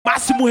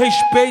Máximo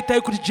respeito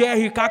aí com o DJ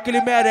SHEIK que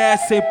ele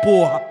merece, hein,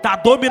 porra. Tá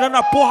dominando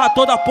a porra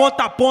toda,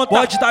 ponta a ponta.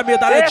 Pode dar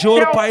medalha de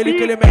ouro pra ele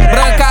que ele merece.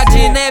 Branca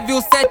de Neve,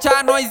 os 7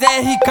 anões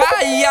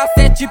SHEIK e as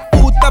 7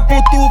 puto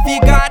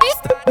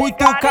vigarista.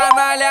 Muito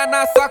canalha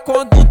na sua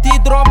conduta,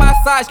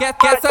 hidromassagem.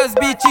 Que essas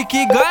beat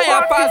que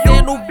ganha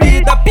fazendo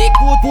vida.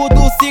 Pico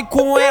do 5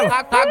 com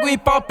ela. Água e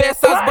pau pra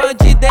essas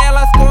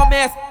bandidelas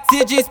começa.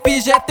 Se diz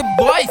Jet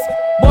Boys,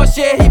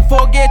 mocher e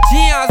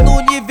foguetinhas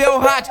no nível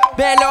rádio.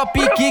 Melhor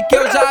pique que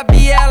eu já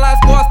vi, elas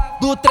gostam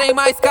do trem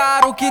mais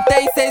caro que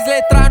tem 6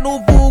 letras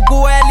no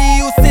vulgo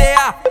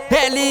Luca.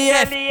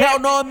 LF é o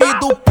nome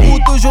do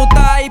puto,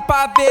 junta aí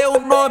pra ver o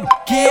nome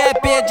que é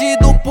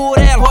pedido por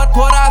ela.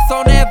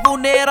 Coração não é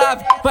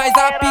vulnerável, mas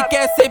a pique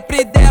é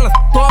sempre delas.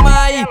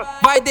 Toma aí,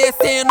 vai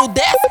descendo,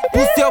 desce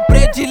o seu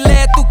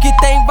predileto que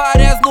tem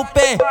várias no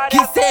pé, que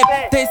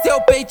sempre tem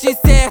seu peito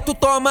certo.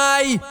 Toma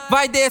aí,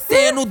 vai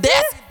descendo,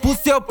 desce o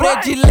seu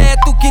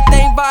predileto que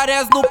tem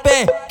várias no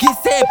pé, que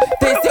sempre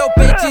tem seu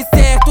peito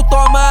certo.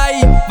 Toma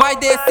aí, vai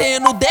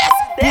descendo, desce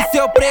o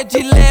seu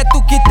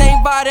predileto que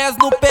tem várias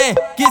no pé,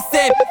 que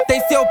sempre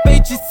tem seu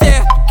peito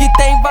certo, que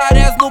tem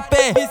várias no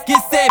pé, que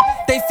sempre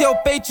tem seu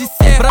peito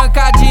certo.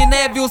 Branca de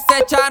Neve, os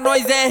 7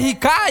 anões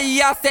SHEIK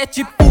e as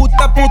 7 puto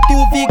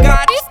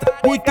vigarista.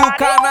 Muito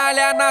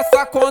canalha na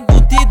sua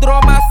conduta,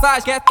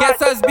 hidromassagem. Que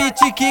essas beat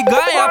que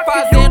ganha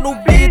fazendo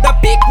vida.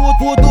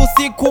 Pico do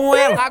 5 com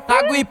ela.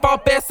 Água e pau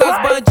pra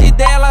essas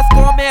bandidelas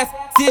começa.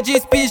 Se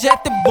diz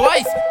Jet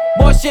Boys,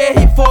 mocher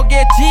e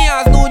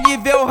foguetinhas no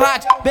nível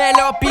rádio.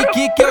 Melhor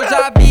pique que eu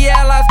já vi,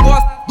 elas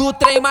gostam do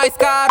trem mais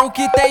caro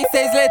que tem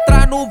 6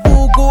 letras no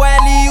vulgo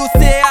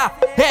Luca.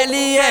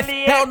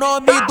 LF é o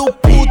nome do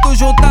puto,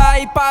 junta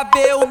aí pra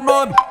ver o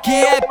nome que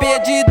é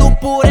pedido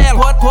por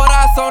ela.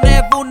 Coração não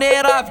é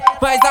vulnerável,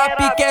 mas a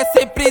pique é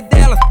sempre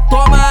delas.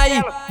 Toma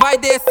aí, vai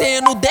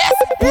descendo,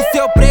 desce o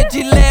seu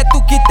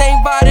predileto que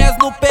tem várias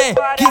no pé,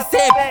 que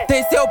sempre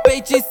tem seu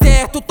peito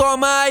certo.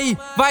 Toma aí,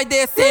 vai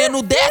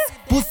descendo, desce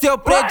o seu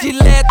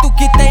predileto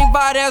que tem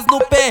várias no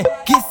pé,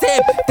 que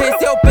sempre tem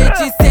seu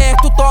peito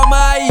certo.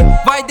 Toma aí,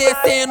 vai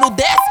descendo,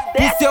 desce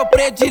o seu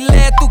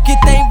predileto que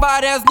tem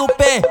várias no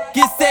pé,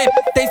 que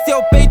sempre tem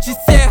seu peito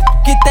certo.